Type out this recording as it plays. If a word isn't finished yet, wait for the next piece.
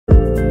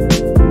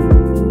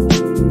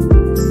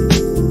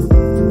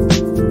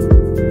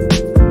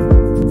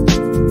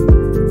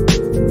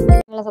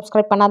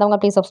subscribe பண்ணாதவங்க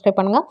please subscribe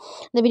பண்ணுங்க.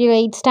 இந்த video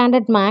 8th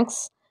standard maths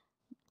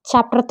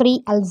chapter 3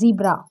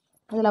 algebra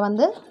இதில்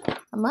வந்து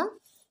நம்ம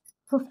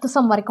 5th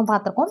sum வரைக்கும்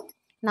பார்த்துருக்கோம்.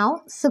 Now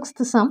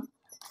 6th sum,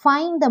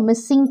 find the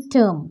missing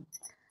term.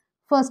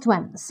 First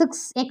one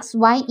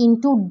 6xy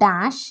into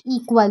dash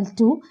equal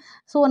to,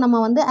 so நம்ம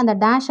வந்து அந்த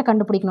டேஷை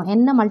கண்டுபிடிக்கணும்.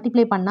 என்ன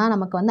மல்டிப்ளை பண்ணால்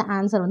நமக்கு வந்து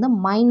ஆன்சர் வந்து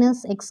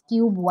மைனஸ் எக்ஸ்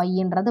கியூப்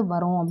ஒய்ன்றது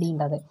வரும்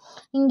அப்படின்றது.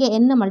 இங்கே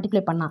என்ன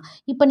மல்டிப்ளை பண்ணால்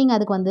இப்போ நீங்கள்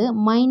அதுக்கு வந்து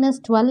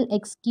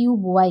 -12x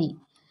cube y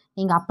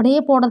நீங்கள்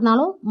அப்படியே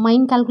போடுறதுனாலும்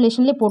மைண்ட்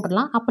கால்குலேஷன்லேயே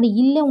போட்டுடலாம். அப்படி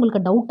இல்லை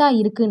உங்களுக்கு டவுட்டாக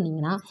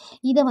இருக்குன்னீங்கன்னா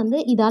இதை வந்து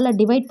இதால்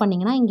டிவைட்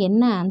பண்ணிங்கன்னா இங்கே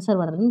என்ன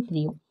ஆன்சர் வருதுன்னு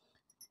தெரியும்.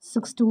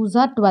 6 2s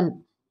are 12.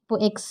 இப்போ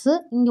எக்ஸு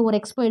இங்கே ஒரு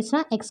எக்ஸ்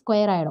போயிடுச்சுன்னா எக்ஸ்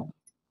ஸ்கொயர் ஆகிடும்.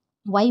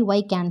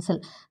 y cancel.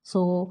 So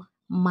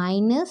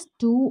minus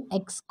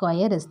 2x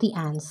square is the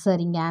answer.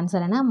 இங்கே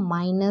ஆன்சர் என்ன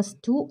minus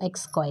 2x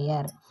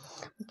square.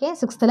 Okay,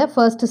 6th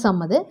first sum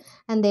அது.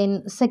 And then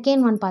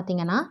second one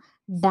பார்த்தீங்கன்னா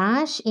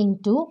dash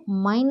into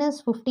minus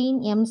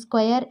 15m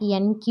square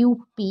n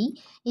cube p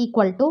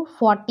equal to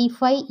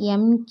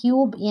 45m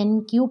cube n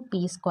cube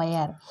p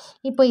square.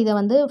 இப்போ இதை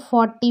வந்து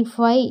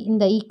 45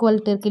 இந்த equal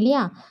இருக்கு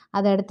இல்லையா,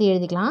 அதை எடுத்து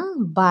எழுதிக்கலாம்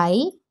by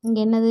இங்கே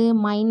என்னது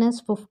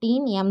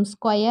 -15m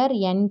square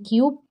n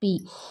cube p.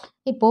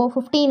 இப்போது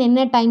 15 என்ன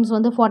டைம்ஸ்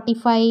வந்து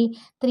 45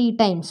 3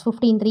 டைம்ஸ்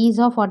 15 3s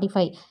are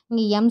 45.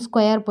 இங்கே m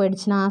ஸ்கொயர்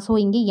போயிடுச்சுன்னா ஸோ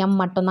இங்கே m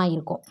மட்டும்தான்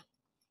இருக்கும்.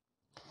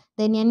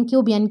 தென் n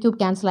cube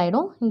கேன்சல்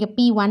ஆகிடும். இங்கே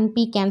p1 p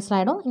கேன்சல்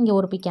ஆகிடும். இங்கே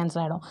ஒரு p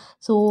கேன்சல் ஆகிடும்.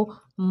 ஸோ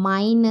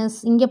மைனஸ்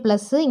இங்கே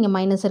ப்ளஸ்ஸு இங்கே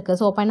மைனஸ் இருக்குது.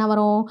 ஸோ அப்போ என்ன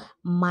வரும்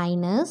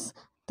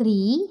 -3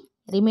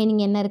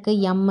 ரிமைனிங் என்ன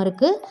இருக்குது m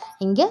இருக்குது,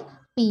 இங்கே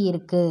p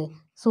இருக்குது.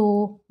 So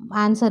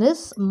answer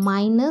is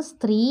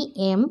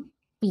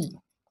 -3mp.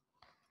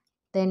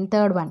 Then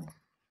third one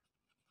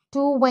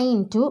 2y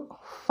into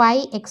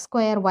 5x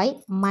square y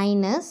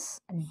minus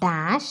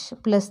dash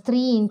plus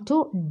 3 into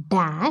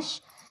dash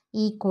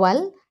equal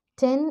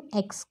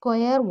 10x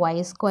square y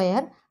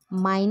square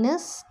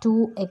minus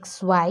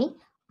 2xy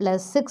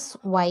plus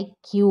 6y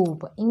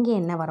cube. இங்கே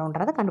என்ன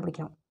வரும்ன்றதை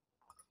கண்டுபிடிக்கணும்.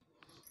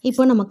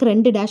 இப்போ நமக்கு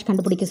 2 டேஷ்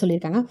கண்டுபிடிக்க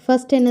சொல்லியிருக்காங்க.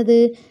 ஃபர்ஸ்ட் என்னது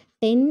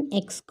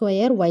 10x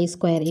square y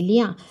square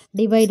இல்லையா,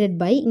 divided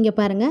by இங்கே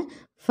பாருங்கள்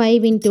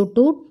 5 into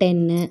 2 10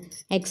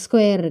 x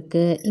square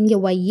இருக்குது, இங்கே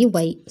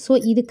y. ஸோ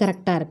இது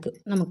கரெக்டாக இருக்குது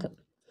நமக்கு.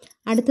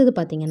 அடுத்தது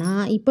பார்த்திங்கன்னா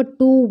இப்போ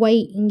 2y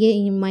இங்கே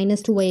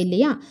 -2y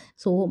இல்லையா,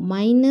 ஸோ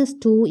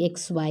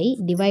 -2xy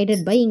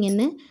டிவைடட் பை இங்கே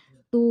என்ன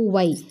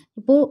 2y.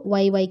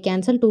 இப்போது y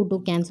கேன்சல் 2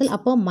 கேன்சல்,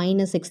 அப்போ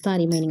 -x தான்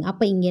ரிமைனிங்.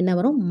 அப்போ இங்கே என்ன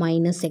வரும்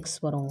 -x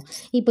வரும்.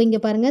 இப்போ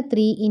இங்கே பாருங்கள்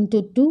 3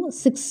 into 2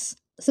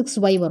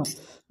 6y வரும்.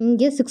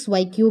 இங்கே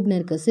 6y க்யூப்னு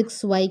இருக்குது.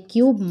 6y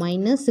க்யூப்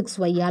மைனஸ்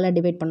 6yயால்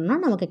டிவைட் பண்ணோம்னா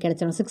நமக்கு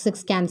கிடைச்சிடும்.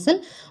 6 கேன்சல்,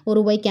 ஒரு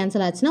y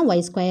கேன்சல் ஆச்சுன்னா y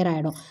ஸ்கொயர்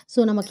ஆகிடும்.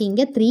 ஸோ நமக்கு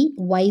இங்கே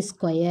 3y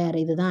ஸ்கொயர்,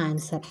 இதுதான்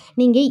ஆன்சர்.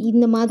 நீங்கள்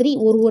இந்த மாதிரி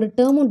ஒரு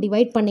டேர்மும்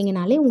டிவைட்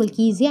பண்ணிங்கனாலே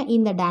உங்களுக்கு ஈஸியாக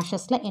இந்த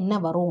டேஷஸில்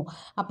என்ன வரும்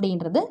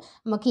அப்படின்றது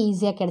நமக்கு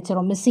ஈஸியாக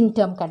கிடைச்சிடும். மிஸ்ஸிங்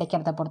டேர்ம்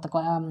கிடைக்கிறத பொறுத்து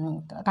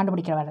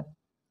கண்டுபிடிக்கிற வேலை.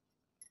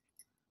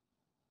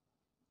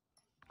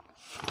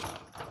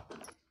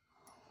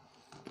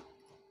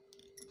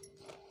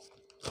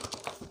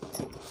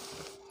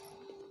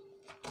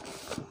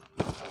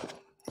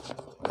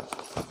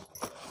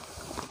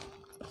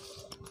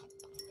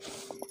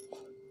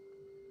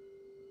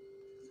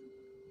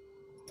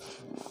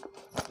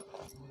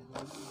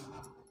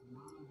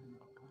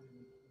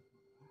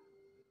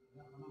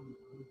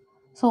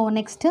 So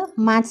next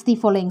match the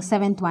following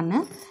 7th ஒன்று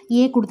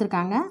ஏ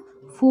கொடுத்துருக்காங்க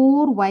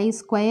 4y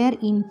square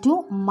into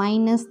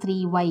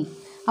 -3y.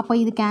 அப்போ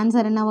இதுக்கு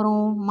ஆன்சர் என்ன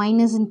வரும்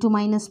minus into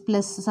minus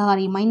plus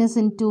minus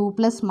into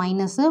plus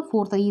minus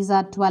 4 3s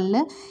are 12.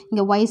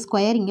 இங்கே y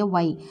ஸ்கொயர் இங்கே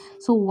y,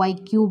 ஸோ y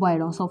க்யூப்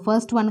ஆகிடும். ஸோ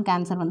ஃபர்ஸ்ட் ஒனுக்கு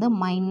ஆன்சர் வந்து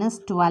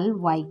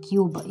 -12y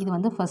க்யூப். இது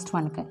வந்து ஃபர்ஸ்ட்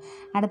ஒனுக்கு.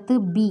 அடுத்து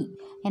பி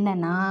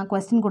என்னென்னா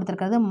கொஸ்டின்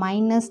கொடுத்துருக்கிறது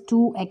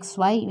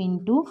 -2xy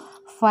into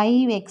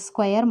 5x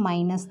square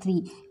 -3.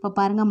 இப்போ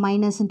பாருங்கள்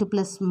minus into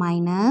plus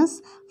minus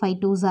 5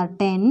 2s are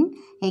 10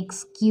 x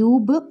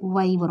cube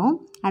y வரும்.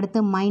 அடுத்து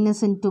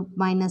minus into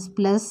minus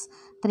plus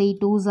 3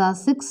 2s are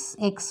 6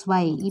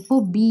 xy.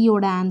 இப்போது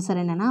பியோட ஆன்சர்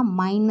என்னென்னா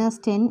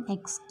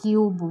 -10x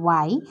cube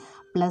y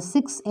plus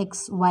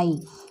 6xy.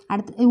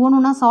 அடுத்து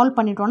ஒன்றுனா சால்வ்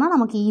பண்ணிட்டோன்னா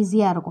நமக்கு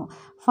ஈஸியாக இருக்கும்.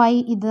 5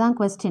 இதுதான்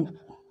கொஸ்டின்,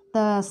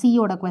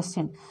 சியோட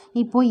கொஸ்டின்.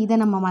 இப்போது இதை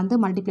நம்ம வந்து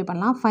மல்டிப்ளை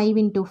பண்ணலாம். 5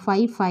 into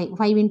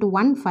 5 into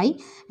 1 5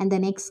 and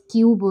then x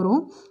cube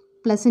வரும்.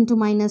 Plus into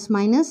minus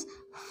minus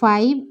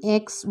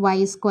 5xy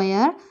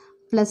square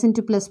plus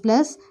into plus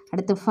plus.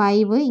 அடுத்து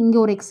 5 இங்கே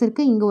ஒரு எக்ஸ்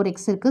இருக்குது, இங்கே ஒரு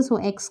எக்ஸ் இருக்குது, ஸோ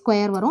எக்ஸ்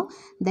ஸ்கொயர் வரும்.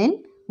 தென்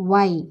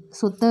y.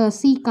 So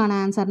சிக்கான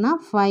ஆன்சர்னா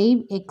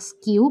 5x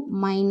cube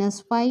minus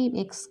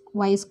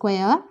 5xy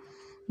square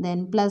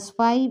தென் ப்ளஸ்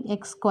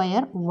 5x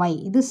ஸ்கொயர் y.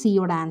 இது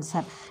சியோட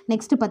ஆன்சர்.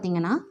 நெக்ஸ்ட்டு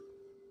பார்த்தீங்கன்னா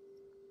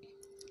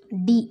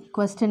டி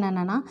கொஸ்டின்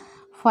என்னென்னா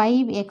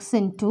 5x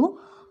into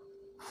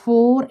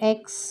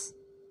 4x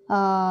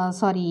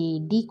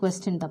D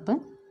question தப்பு.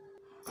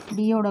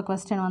 டியோட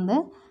கொஸ்டின் வந்து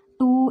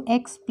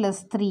 2x plus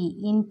 3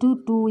 into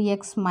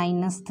 2x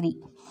minus 3.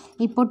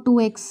 இப்போ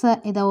 2x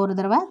இதை ஒரு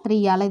தடவை 3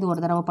 ஆல் இது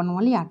ஒரு தடவை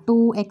பண்ணுவோம் இல்லையா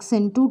 2x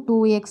into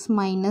 2x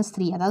minus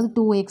 3 அதாவது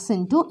 2x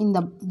into இந்த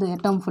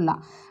term ஃபுல்லாக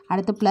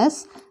அடுத்து plus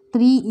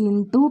 3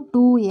 into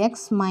 2x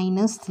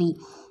minus 3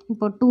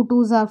 இப்போ 2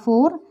 2s are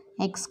 4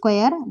 x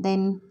square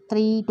then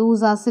 3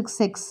 2s are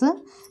 6x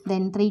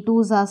then 3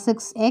 2s are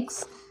 6x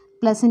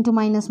plus into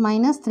minus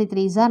minus 3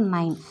 3s are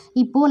 9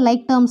 இப்போ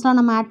like termsலாம்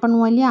நம்ம add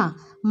பண்ணுவோம் இல்லையா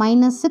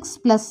minus 6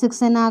 plus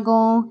 6 என்ன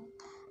ஆகும்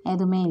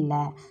எதுவுமே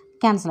இல்லை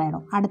கேன்சல்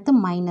ஆகிடும் அடுத்து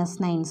minus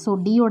 9 ஸோ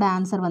டியோட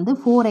ஆன்சர் வந்து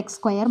 4x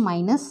square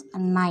minus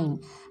 9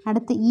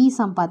 அடுத்து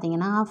சம்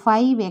பார்த்தீங்கன்னா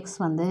 5x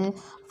வந்து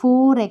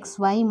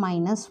 4xy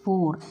minus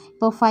 4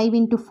 இப்போ 5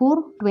 into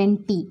 4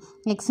 20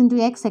 x into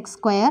x x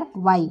square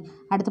y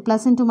அடுத்து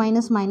plus into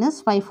minus minus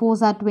 5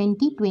 4s are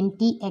 20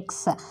 20x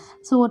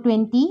so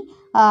 20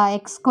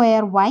 x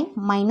square y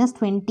minus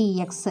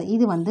 20x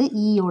இது வந்து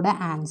யோட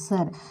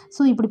ஆன்சர்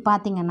ஸோ இப்படி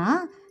பார்த்தீங்கன்னா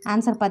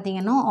ஆன்சர்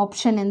பார்த்தீங்கன்னா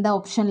ஆப்ஷன் எந்த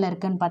ஆப்ஷனில்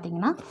இருக்குன்னு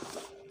பார்த்தீங்கன்னா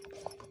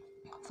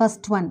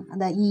first one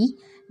the E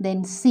then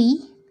C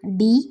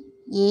D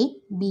A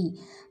B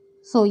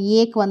so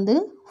A க்கு வந்து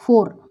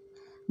 4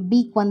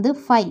 B க்கு வந்து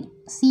 5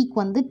 C க்கு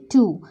வந்து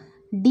 2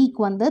 D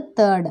க்கு வந்து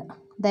third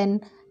then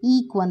E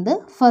க்கு வந்து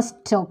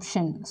first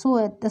option so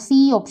the C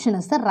option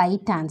is the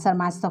right answer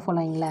match the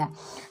following la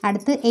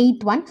அடுத்து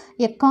 8th one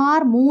a car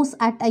moves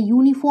at a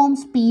uniform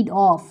speed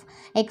of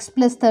x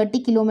plus 30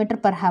 km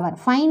per hour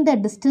find the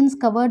distance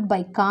covered by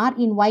car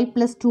in y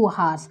plus 2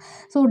 hours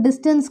so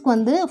distance க்கு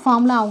வந்து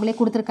formula அவங்களே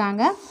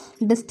கொடுத்துருக்காங்க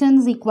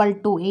distance equal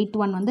to 8th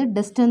one வந்து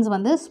distance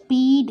வந்து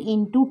speed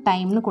into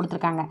time னு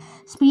கொடுத்துருக்காங்க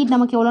speed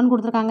நமக்கு எவ்வளோன்னு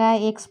கொடுத்துருக்காங்க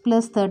x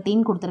plus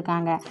 13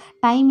 கொடுத்துருக்காங்க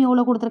time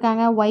எவ்வளோ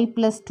கொடுத்துருக்காங்க y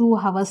plus 2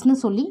 hours னு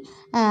சொல்லி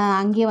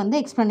அங்கே வந்து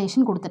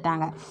எக்ஸ்ப்ளனேஷன்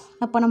கொடுத்துட்டாங்க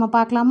அப்போ நம்ம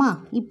பார்க்கலாமா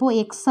இப்போது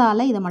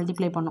எக்ஸால் இதை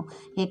மல்டிப்ளை பண்ணோம்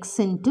X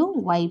into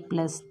Y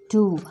plus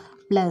 2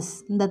 plus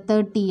இந்த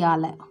 30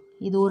 ஆல்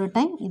இது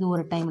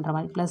ஒரு டைம்ன்ற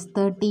மாதிரி ப்ளஸ்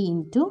 30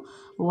 இன்ட்டு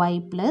ஒய்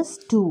ப்ளஸ்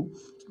 2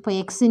 இப்போ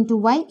X into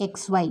Y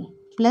X Y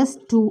plus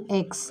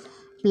 2x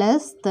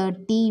plus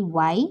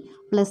 30y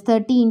plus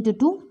 30 into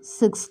 2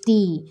 60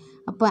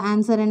 அப்போ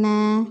ஆன்சர் என்ன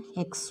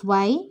X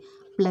Y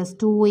plus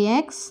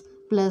 2x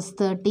plus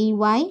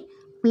 30y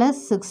plus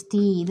 60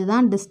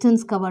 இதுதான்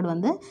distance covered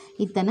வந்து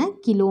இத்தனை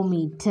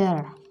kilometre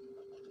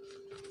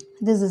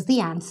this is the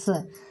answer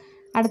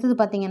அடுத்தது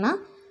பார்த்தீங்கன்னா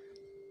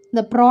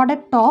the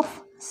product of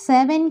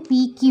 7p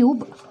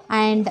cube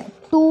and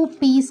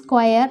 2p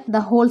square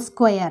the whole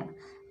square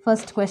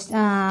first question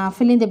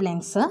fill in the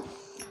blanks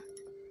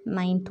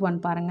 9th one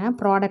பாருங்க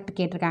product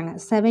கேட்டிருக்காங்க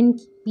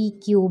 7p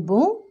cube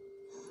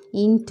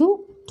into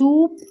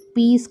 2p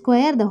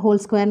square the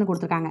whole square னு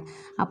கொடுத்துருக்காங்க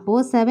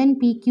அப்போது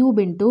 7p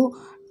cube into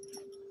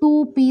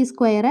 2p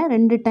ஸ்கொயரை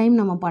 2 time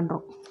நம்ம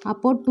பண்ணுறோம்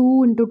அப்போது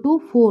 2 into 2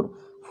 4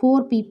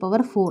 4p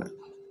power 4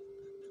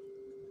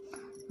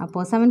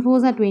 அப்போது 7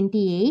 4s are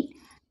 28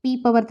 p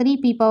power 3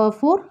 p power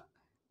 4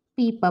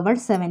 p power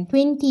 7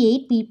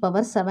 28 p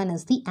power 7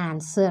 is the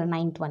answer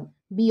 9th one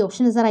B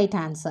option is the right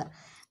answer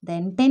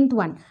then 10th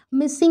one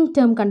missing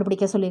term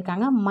கண்டுபிடிக்க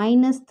சொல்லியிருக்காங்க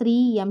minus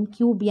 3m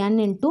cube n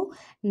into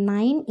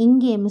 9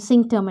 இங்கே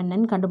missing term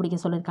என்னன்னு கண்டுபிடிக்க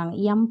சொல்லியிருக்காங்க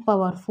m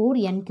power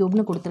 4 n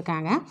cubeனு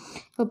கொடுத்துருக்காங்க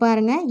இப்போ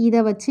பாருங்கள்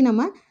இதை வச்சு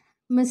நம்ம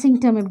missing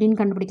term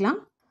எப்படின்னு கண்டுபிடிக்கலாம்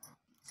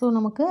ஸோ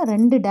நமக்கு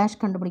 2 டேஷ்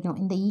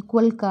கண்டுபிடிக்கணும் இந்த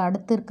ஈக்குவலுக்கு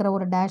அடுத்து இருக்கிற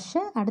ஒரு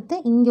டேஷு அடுத்து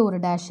இங்கே ஒரு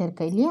டேஷ்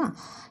இருக்குது இல்லையா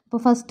இப்போ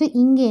ஃபஸ்ட்டு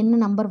இங்கே என்ன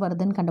நம்பர்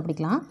வருதுன்னு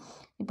கண்டுபிடிக்கலாம்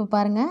இப்போ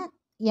பாருங்கள்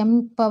m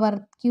பவர்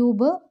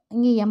க்யூபு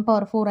இங்கே m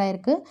பவர் 4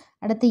 ஆயிருக்கு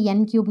அடுத்து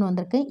n க்யூப்னு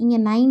வந்திருக்கு இங்கே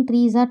 9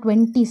 3s are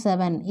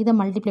 27 இதை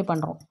மல்டிப்ளை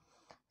பண்ணுறோம்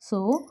ஸோ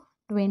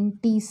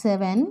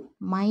 27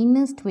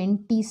 மைனஸ்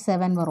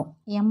 27 வரும்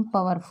m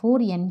power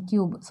 4 n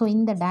cube so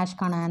இந்த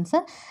டேஷ்க்கான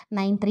ஆன்சர்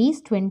 9 3s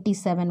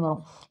 27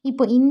 வரும்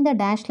இப்போ இந்த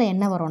டேஷில்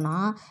என்ன வரும்னா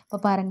இப்போ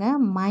பாருங்கள்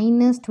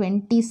minus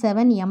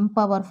 27 m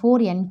power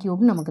 4 n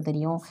cube நமக்கு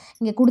தெரியும்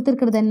இங்கே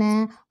கொடுத்துருக்கிறது என்ன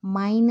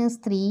மைனஸ்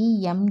 3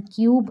 m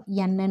க்யூப்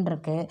n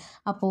இருக்குது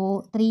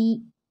அப்போது 3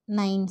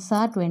 9s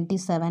are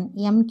 27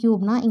 m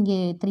க்யூப்னா இங்கே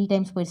 3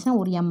 டைம்ஸ் போயிடுச்சுன்னா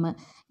ஒரு m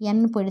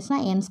n போயிடுச்சுன்னா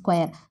n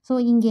ஸ்கொயர் ஸோ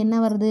இங்கே என்ன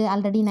வருது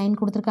ஆல்ரெடி 9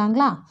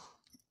 கொடுத்துருக்காங்களா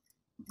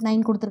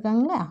 9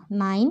 கொடுத்துருக்காங்களா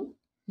 9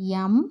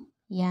 m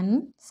n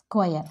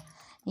ஸ்கொயர்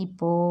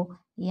இப்போது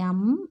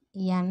m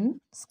n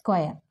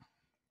ஸ்கொயர்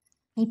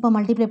இப்போ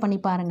மல்டிப்ளை பண்ணி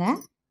பாருங்கள்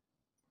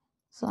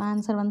ஸோ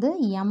ஆன்சர் வந்து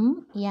m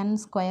n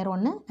ஸ்கொயர்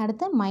ஒன்று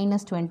அடுத்து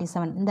மைனஸ்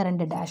 27 இந்த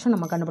 2 டேஷும்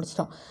நம்ம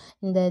கண்டுபிடிச்சிட்டோம்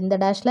இந்த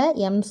டேஷில்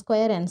m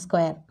square n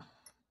square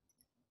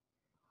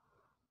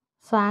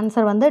so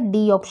answer வந்து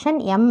D option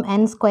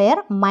mn square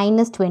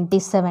minus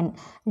 27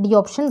 D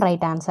option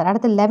right answer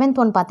அடுத்து 11th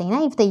ஒன் பார்த்தீங்கன்னா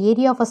if the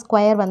area of a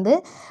square வந்து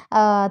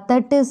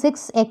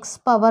 36x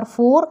பவர்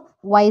 4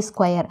 y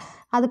ஸ்கொயர்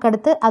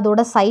அதுக்கடுத்து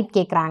அதோட சைட்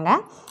கேட்குறாங்க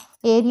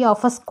area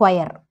of a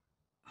square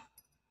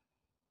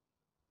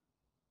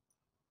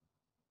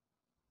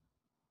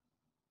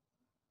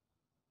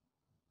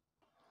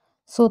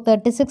so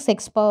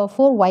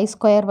 36x⁴ y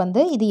square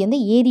வந்து இது வந்து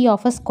ஏரியா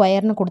ஆஃப் அ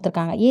ஸ்கொயர்னு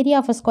கொடுத்துருக்காங்க. ஏரியா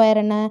ஆஃப் அ ஸ்கொயர்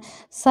என்ன?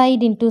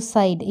 சைடு இன்ட்டு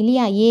சைடு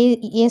இல்லையா?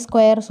 ஏ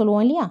ஸ்கொயர்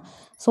சொல்லுவோம் இல்லையா?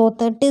 ஸோ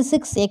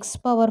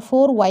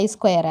 36x⁴ y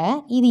ஸ்கொயரை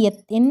இது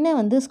என்ன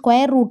வந்து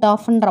ஸ்கொயர் ரூட்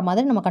ஆஃப்ன்ற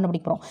மாதிரி நம்ம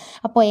கண்டுபிடிக்கிறோம்.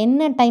 அப்போ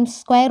என்ன டைம்ஸ்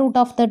ஸ்கொயர் ரூட்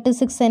ஆஃப்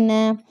 36 என்ன?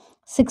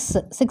 6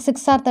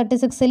 6 ஆர்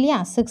 36 இல்லையா?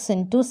 6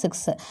 இன்ட்டு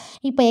 6.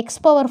 இப்போ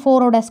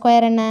x⁴ஓட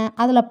ஸ்கொயர் என்ன?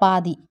 அதில்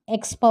பாதி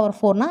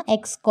x⁴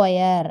 எக்ஸ்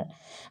ஸ்கொயர்.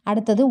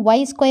 அடுத்தது y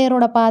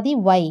ஸ்கொயரோட பாதி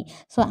y.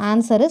 So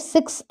answer is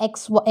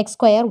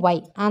 6x² y.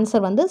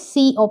 Answer வந்து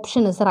C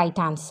option is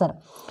right answer.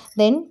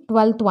 Then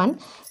 12th one,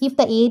 if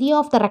the area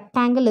of the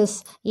rectangle is,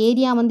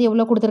 area வந்து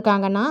எவ்வளோ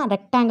கொடுத்துருக்காங்கன்னா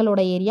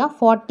ரெக்டாங்கிளோட ஏரியா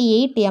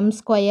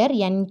 48m²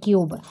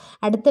 n3.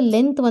 அடுத்து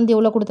லென்த் வந்து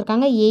எவ்வளோ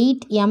கொடுத்துருக்காங்க?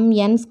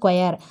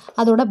 8mn².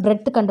 அதோட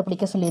பிரெட்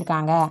கண்டுபிடிக்க சொல்லியிருக்காங்க.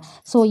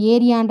 ஸோ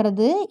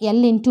ஏரியான்றது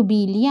L இன்ட்டு பி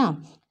இல்லையா?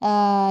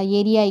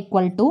 Area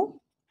equal to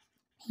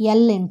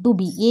L into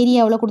B.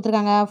 Area எவ்வளோ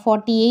கொடுத்துருக்காங்க?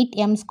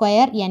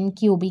 48m²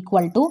 n3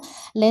 equal to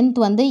length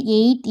வந்து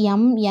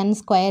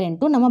 8mn²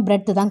 இன்ட்டு நம்ம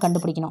பிரெட் தான்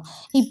கண்டுபிடிக்கணும்.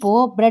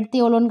 இப்போது பிரெட்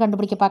எவ்வளோன்னு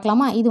கண்டுபிடிக்க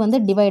பார்க்கலாமா? இது வந்து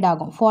டிவைட்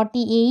ஆகும்.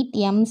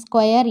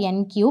 48m²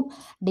 n3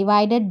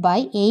 divided by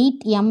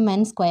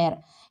 8mn².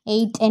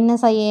 8 என்ன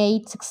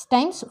 8 6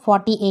 times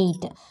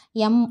 48.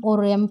 m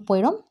ஒரு m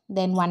போயிடும்.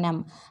 Then 1m.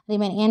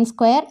 Remaining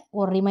n²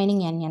 or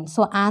remaining nn.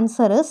 So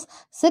answer is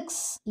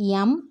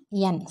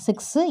 6mn.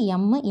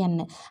 6mn.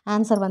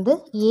 Answer வந்து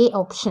A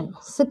option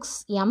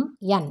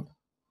 6mn.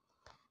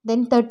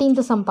 Then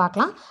 13th sum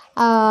பார்க்கலாம்.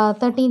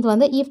 13th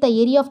வந்து if the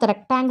area of the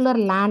rectangular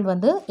land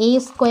வந்து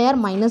a²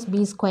 minus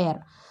b².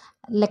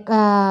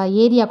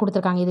 Area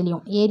கொடுத்துருக்காங்க.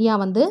 இதுலேயும் area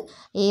வந்து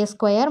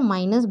a²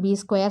 minus b²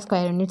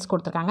 square units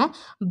கொடுத்துருக்காங்க.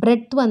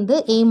 Bread வந்து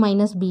a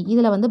minus b.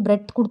 இதில் வந்து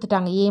பிரெட்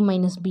கொடுத்துட்டாங்க a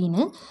minus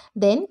bன்னு.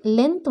 தென்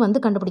லென்த் வந்து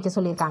கண்டுபிடிக்க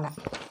சொல்லியிருக்காங்க.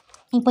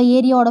 இப்போ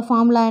ஏரியாவோட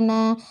ஃபார்முலா என்ன?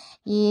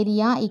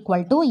 Area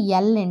equal to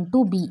L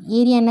into B.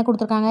 Area என்ன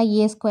கொடுத்துருக்காங்க?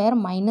 a²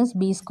 minus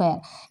b².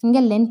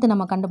 இங்கே லென்த்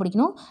நம்ம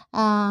கண்டுபிடிக்கணும்.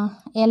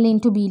 எல்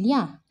இன்ட்டு பி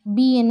இல்லையா?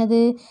 பி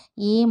என்னது?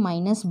 a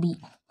minus B.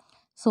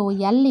 So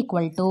L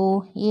equal to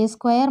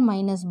a²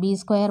 minus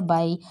b²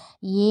 by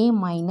a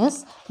minus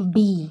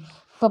b.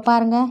 இப்போ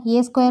பாருங்க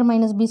a²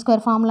 minus b²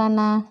 ஃபார்முலா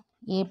என்ன?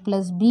 a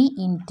plus b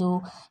into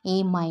a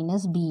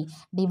minus b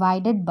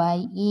divided by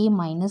a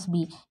minus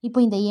b.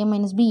 இப்போ இந்த a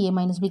minus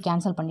b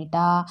cancel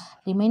பண்ணிட்டா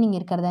remaining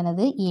இருக்கிறது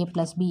என்னது? a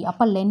plus b.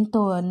 அப்போ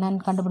length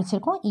என்னன்னு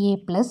கண்டுபிடிச்சிருக்கோம்? a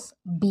plus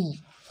b.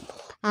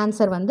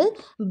 ஆன்சர் வந்து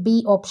B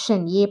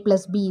option A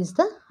plus B is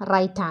the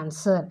right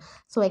answer.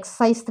 So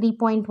exercise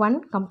 3.1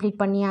 complete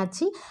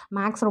பண்ணியாச்சு.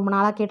 மேக்ஸ் ரொம்ப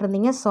நாளாக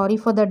கேட்டிருந்தீங்க. Sorry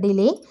for the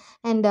delay.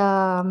 And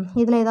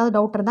இதில் ஏதாவது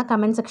டவுட் இருந்தால்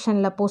கமெண்ட்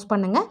செக்ஷனில் போஸ்ட்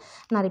பண்ணுங்கள்,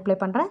 நான் ரிப்ளை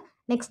பண்ணுறேன்.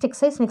 நெக்ஸ்ட்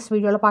எக்ஸசைஸ் நெக்ஸ்ட்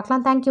வீடியோவில்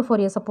பார்க்கலாம். Thank you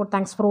for your support.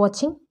 Thanks for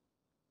வாட்சிங்.